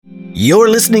You're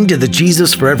listening to the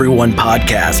Jesus for Everyone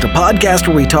podcast, a podcast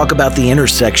where we talk about the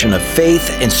intersection of faith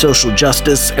and social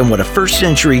justice and what a first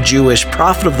century Jewish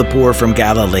prophet of the poor from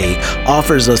Galilee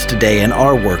offers us today in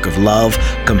our work of love,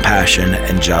 compassion,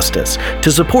 and justice.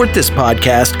 To support this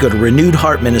podcast, go to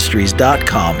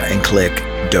renewedheartministries.com and click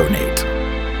donate.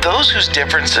 Those whose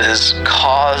differences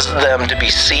cause them to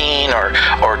be seen or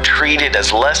treated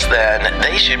as less than,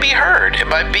 they should be heard.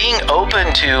 By being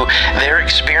open to their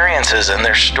experiences and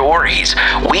their stories,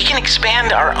 we can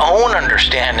expand our own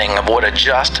understanding of what a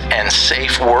just and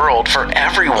safe world for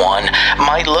everyone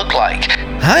might look like.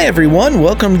 Hi, everyone.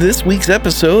 Welcome to this week's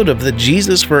episode of the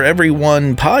Jesus for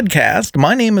Everyone podcast.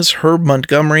 My name is Herb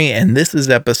Montgomery, and this is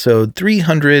episode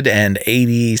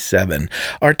 387.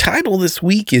 Our title this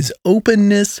week is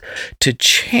Openness to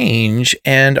Change,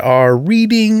 and our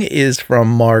reading is from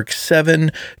Mark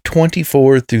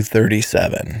 7:24 through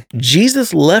 37.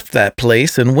 Jesus left that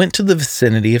place and went to the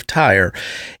vicinity of Tyre.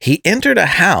 He entered a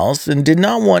house and did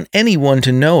not want anyone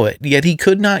to know it, yet he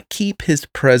could not keep his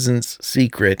presence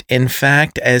secret. In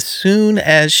fact, as soon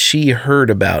as she heard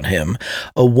about him,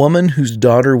 a woman whose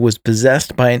daughter was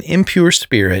possessed by an impure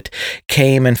spirit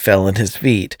came and fell at his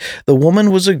feet. The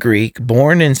woman was a Greek,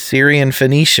 born in Syrian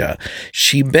Phoenicia.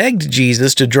 She begged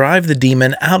Jesus to drive the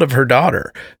demon out of her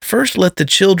daughter. "First let the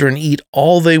children eat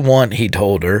all they want," he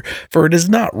told her, "for it is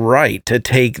not right to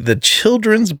take the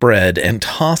children's bread and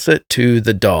toss it to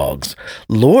the dogs."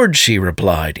 "Lord," she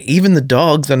replied, "even the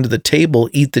dogs under the table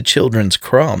eat the children's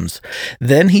crumbs."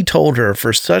 Then he told her,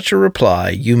 "For such a reply,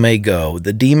 you may go.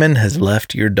 The demon has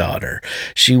left your daughter."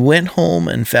 She went home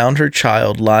and found her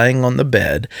child lying on the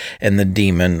bed, and the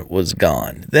demon was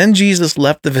gone. Then Jesus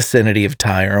left the vicinity of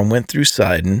Tyre and went through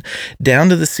Sidon, down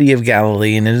to the Sea of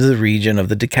Galilee and into the region of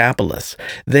the Decapolis.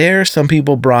 There, some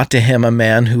people brought to him a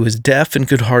man who was deaf and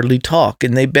could hardly talk,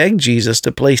 and they begged Jesus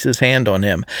to place his hand on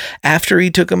him. After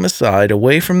he took him aside,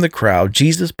 away from the crowd,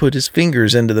 Jesus put his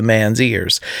fingers into the man's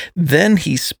ears. Then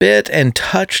he spit and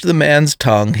touched the man's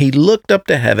tongue. He looked up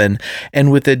to heaven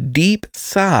and with a deep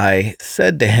sigh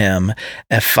said to him,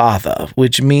 "Ephphatha,"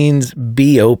 which means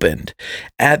be opened.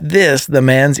 At this, the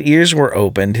man's ears were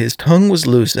opened, his tongue was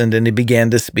loosened, and he began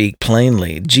to speak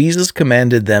plainly. Jesus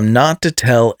commanded them not to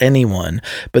tell anyone,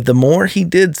 but the more he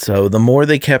did so, the more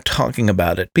they kept talking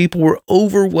about it. People were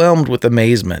overwhelmed with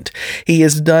amazement. "He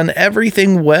has done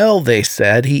everything well," they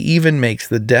said. "He even makes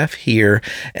the deaf hear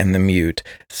and the mute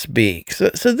speak."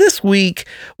 So this week,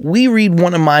 we read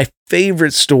one of my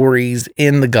favorite stories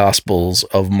in the Gospels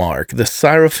of Mark, the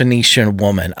Syrophoenician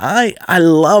woman. I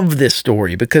love this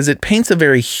story because it paints a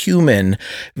very human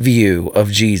view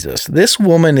of Jesus. This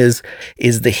woman is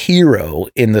the hero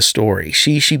in the story.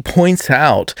 She points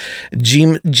out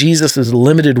Jesus's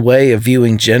limited way of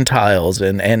viewing Gentiles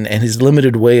and his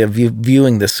limited way of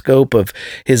viewing the scope of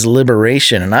his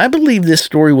liberation. And I believe this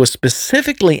story was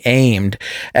specifically aimed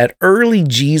at early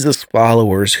Jesus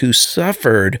followers who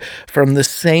suffered from the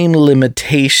same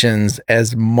limitations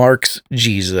as Mark's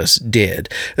Jesus did.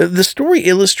 The story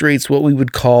illustrates what we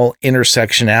would call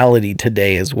intersectionality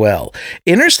today as well.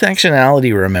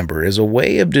 Intersectionality, remember, is a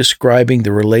way of describing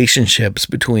the relationships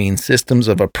between systems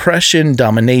of oppression,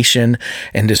 domination,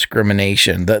 and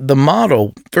discrimination. The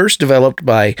model, first developed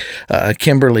by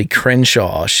Kimberly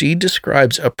Crenshaw, she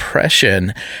describes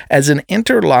oppression as an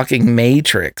interlocking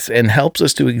matrix and helps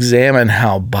us to examine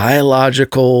how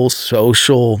biological,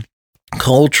 social,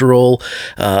 cultural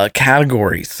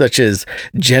categories such as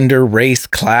gender, race,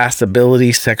 class,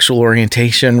 ability, sexual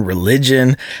orientation,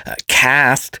 religion,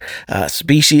 caste,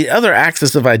 species, other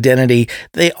axes of identity,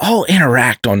 they all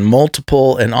interact on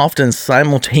multiple and often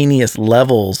simultaneous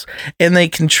levels, and they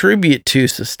contribute to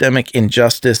systemic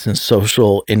injustice and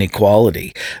social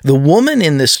inequality. The woman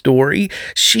in this story,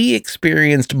 she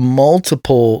experienced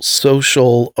multiple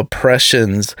social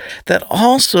oppressions that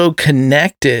also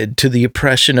connected to the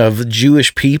oppression of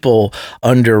Jewish people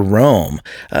under Rome.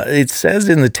 It says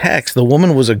in the text, the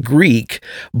woman was a Greek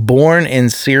born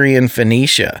in Syrian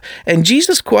Phoenicia. And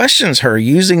Jesus questions her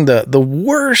using the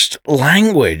worst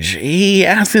language. He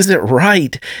asks, is it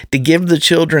right to give the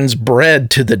children's bread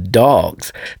to the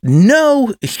dogs?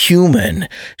 No human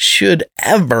should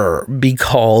ever be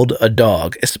called a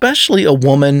dog, especially a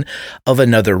woman of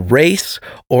another race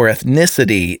or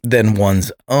ethnicity than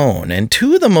one's own. And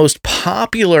two of the most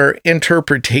popular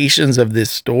interpretations of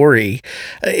this story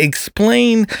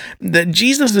explain that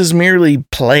Jesus is merely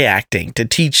play acting to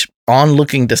teach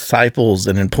onlooking disciples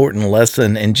an important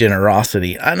lesson in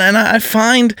generosity. And I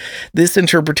find this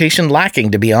interpretation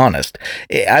lacking, to be honest.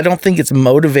 I don't think it's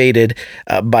motivated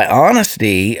by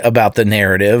honesty about the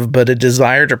narrative, but a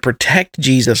desire to protect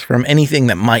Jesus from anything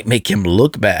that might make him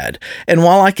look bad. And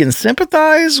while I can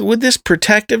sympathize with this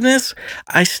protectiveness,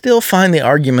 I still find the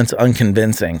arguments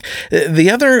unconvincing. The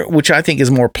other, which I think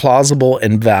is more plausible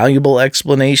and valuable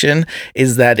explanation,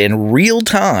 is that in real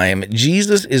time,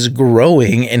 Jesus is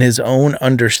growing in his own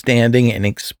understanding and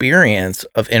experience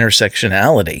of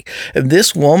intersectionality.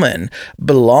 This woman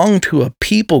belonged to a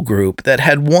people group that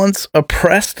had once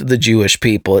oppressed the Jewish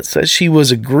people. It says she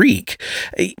was a Greek,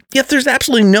 yet there's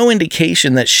absolutely no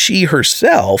indication that she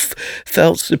herself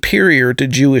felt superior to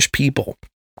Jewish people.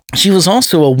 She was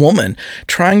also a woman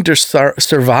trying to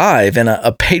survive in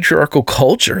a patriarchal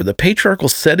culture. The patriarchal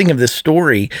setting of this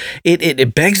story,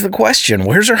 it begs the question,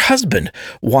 where's her husband?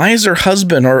 Why is her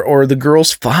husband or the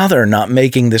girl's father not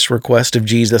making this request of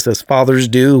Jesus as fathers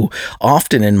do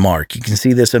often in Mark? You can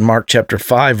see this in Mark chapter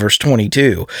 5, verse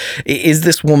 22. Is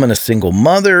this woman a single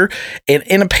mother?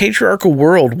 In a patriarchal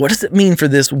world, what does it mean for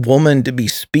this woman to be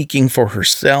speaking for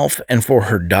herself and for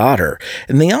her daughter?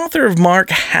 And the author of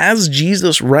Mark has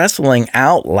Jesus wrestling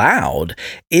out loud.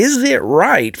 Is it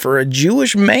right for a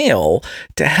Jewish male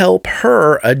to help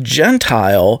her, a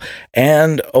Gentile,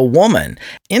 and a woman?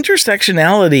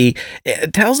 Intersectionality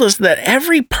tells us that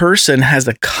every person has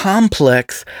a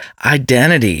complex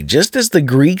identity. Just as the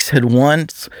Greeks had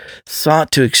once sought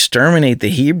to exterminate the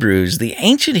Hebrews, the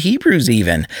ancient Hebrews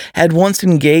even had once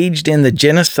engaged in the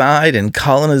genocide and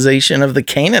colonization of the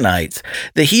Canaanites.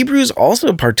 The Hebrews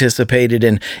also participated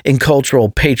in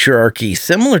cultural patriarchy,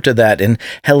 similar to that in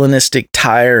Hellenistic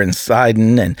Tyre and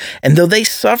Sidon, and though they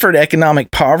suffered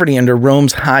economic poverty under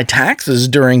Rome's high taxes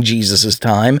during Jesus'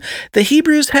 time, the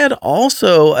Hebrews had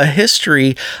also a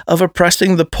history of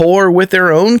oppressing the poor with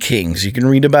their own kings. You can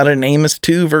read about it in Amos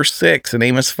 2, verse 6, and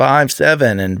Amos 5,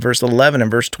 7, and verse 11, and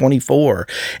verse 24.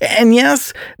 And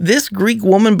yes, this Greek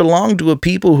woman belonged to a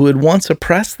people who had once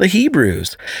oppressed the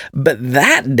Hebrews, but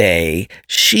that day,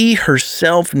 she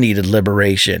herself needed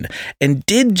liberation. And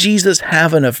did Jesus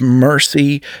have enough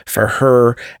mercy for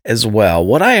her as well?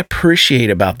 What I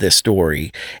appreciate about this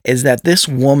story is that this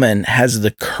woman has the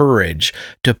courage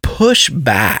to push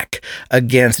back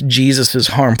against Jesus's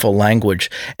harmful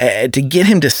language, to get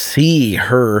him to see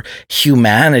her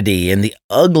humanity and the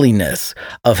ugliness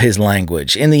of his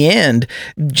language. In the end,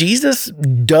 Jesus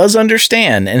does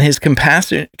understand, and his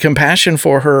compassion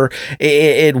for her,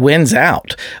 it wins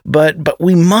out. But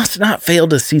we must not fail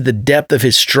to see the depth of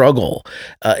his struggle.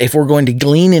 If we're going to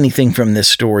glean anything from this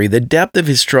story, the depth of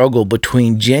his struggle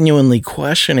between genuinely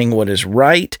questioning what is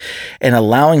right and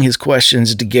allowing his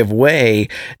questions to give way,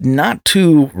 not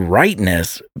to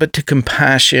rightness, but to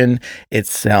compassion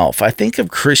itself. I think of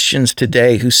Christians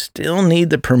today who still need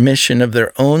the permission of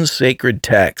their own sacred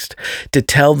text to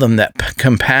tell them that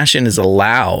compassion is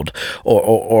allowed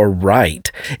or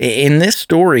right. In this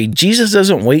story, Jesus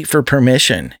doesn't wait for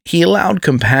permission. He allowed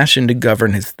compassion to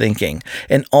govern his thinking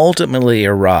and ultimately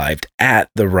arrived at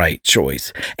the right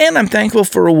choice. And I'm thankful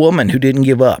for a woman who didn't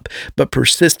give up, but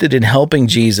persisted in helping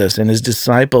Jesus and his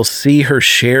disciples see her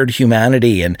shared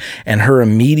humanity and her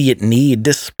immediate need,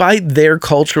 despite their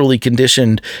culturally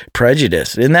conditioned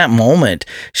prejudice. In that moment,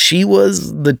 she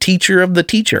was the teacher of the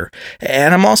teacher.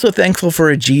 And I'm also thankful for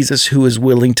a Jesus who is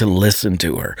willing to listen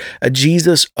to her, a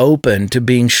Jesus open to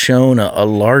being shown a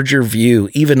larger view,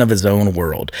 even of his own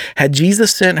world. Had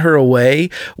Jesus sent her away,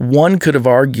 one could have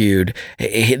argued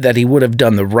that he would have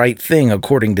done the right thing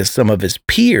according to some of his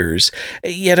peers,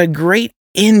 yet a great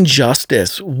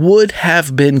injustice would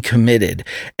have been committed,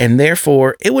 and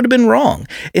therefore it would have been wrong.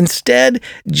 Instead,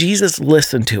 Jesus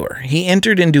listened to her. He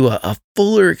entered into a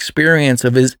fuller experience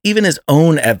of his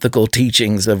own ethical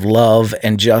teachings of love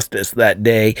and justice that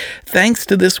day, thanks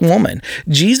to this woman.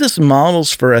 Jesus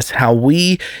models for us how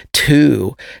we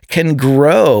too can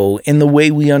grow in the way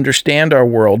we understand our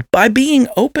world by being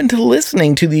open to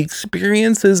listening to the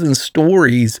experiences and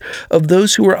stories of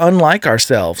those who are unlike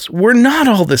ourselves. We're not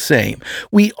all the same.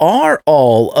 We are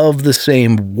all of the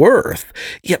same worth,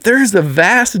 yet there is a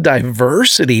vast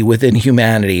diversity within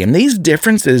humanity, and these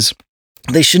differences,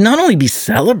 they should not only be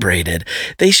celebrated,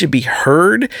 they should be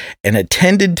heard and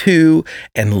attended to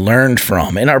and learned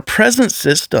from. In our present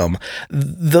system,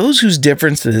 those whose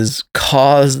differences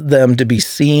cause them to be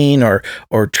seen or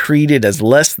treated as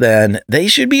less than, they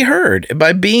should be heard.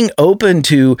 By being open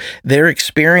to their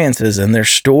experiences and their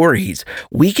stories,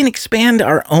 we can expand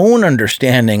our own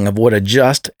understanding of what a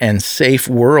just and safe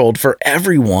world for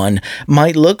everyone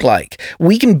might look like.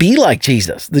 We can be like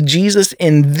Jesus, the Jesus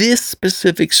in this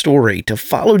specific story, to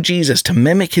follow Jesus, to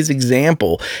mimic his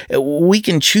example, we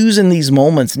can choose in these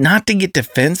moments not to get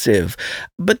defensive,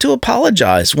 but to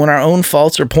apologize when our own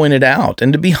faults are pointed out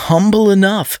and to be humble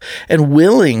enough and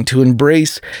willing to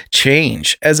embrace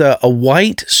change. As a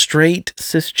white, straight,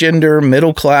 cisgender,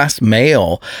 middle-class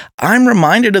male, I'm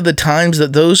reminded of the times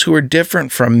that those who are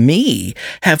different from me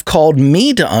have called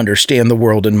me to understand the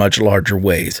world in much larger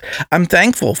ways. I'm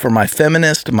thankful for my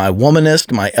feminist, my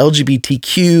womanist, my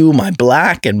LGBTQ, my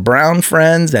black and brown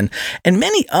friends, and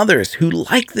many others who,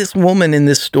 like this woman in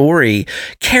this story,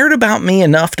 cared about me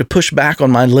enough to push back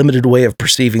on my limited way of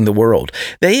perceiving the world.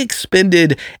 They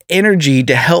expended energy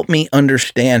to help me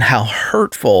understand how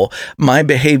hurtful my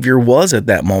behavior was at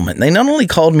that moment. They not only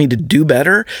called me to do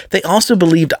better, they also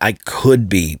believed I could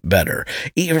be better.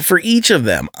 For each of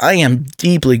them, I am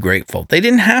deeply grateful. They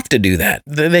didn't have to do that.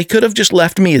 They could have just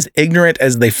left me as ignorant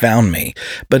as they found me.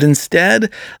 But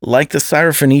instead, like the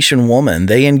Syrophoenician woman,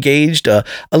 they engaged a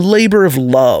labor of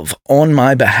love on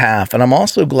my behalf. And I'm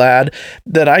also glad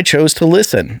that I chose to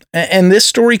listen. And this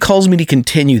story calls me to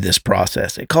continue this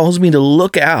process. It calls me to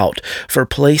look out for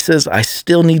places I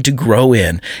still need to grow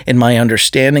in my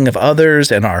understanding of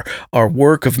others and our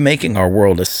work of making our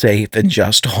world a safe and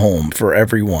just home for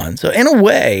everyone. So in a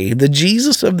way, the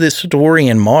Jesus of this story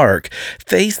in Mark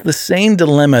faced the same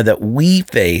dilemma that we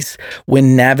face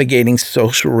when navigating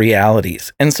social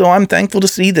realities. And so I'm thankful to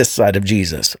see this side of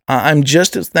Jesus. I'm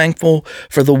just as thankful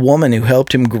for the woman who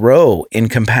helped him grow in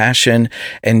compassion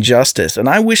and justice. And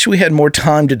I wish we had more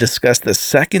time to discuss the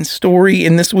second story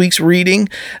in this week's reading,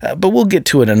 but we'll get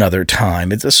to it another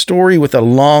time. It's a story with a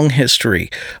long history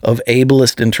of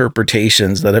ableist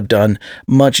interpretations that have done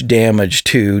much damage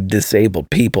to disabled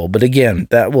people. But again,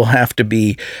 that will have to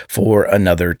be for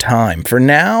another time. For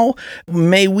now,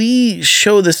 may we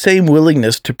show the same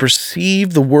willingness to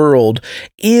perceive the world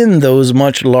in those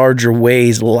much larger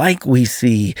ways like we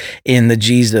see in the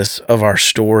Jesus of our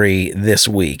story this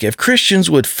week. If Christians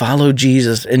would follow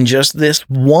Jesus in just this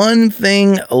one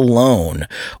thing alone,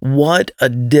 what a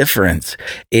difference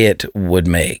it would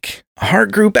make.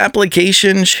 Heart Group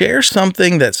application, share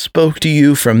something that spoke to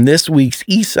you from this week's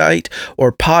eSight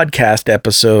or podcast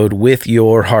episode with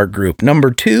your Heart Group.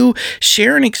 Number 2,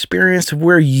 share an experience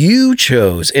where you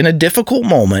chose in a difficult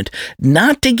moment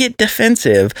not to get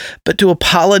defensive, but to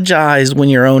apologize when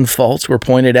your own faults were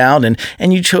pointed out,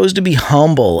 and you chose to be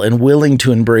humble and willing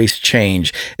to embrace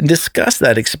change, and discuss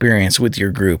that experience with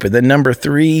your group. And then number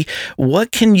 3,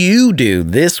 what can you do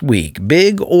this week,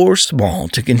 big or small,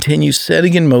 to continue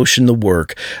setting in motion the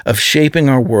work of shaping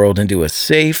our world into a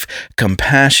safe,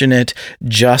 compassionate,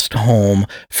 just home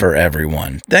for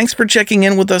everyone. Thanks for checking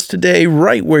in with us today,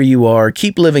 right where you are.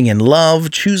 Keep living in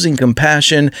love, choosing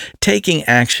compassion, taking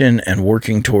action, and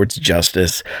working towards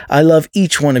justice. I love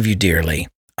each one of you dearly.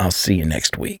 I'll see you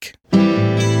next week.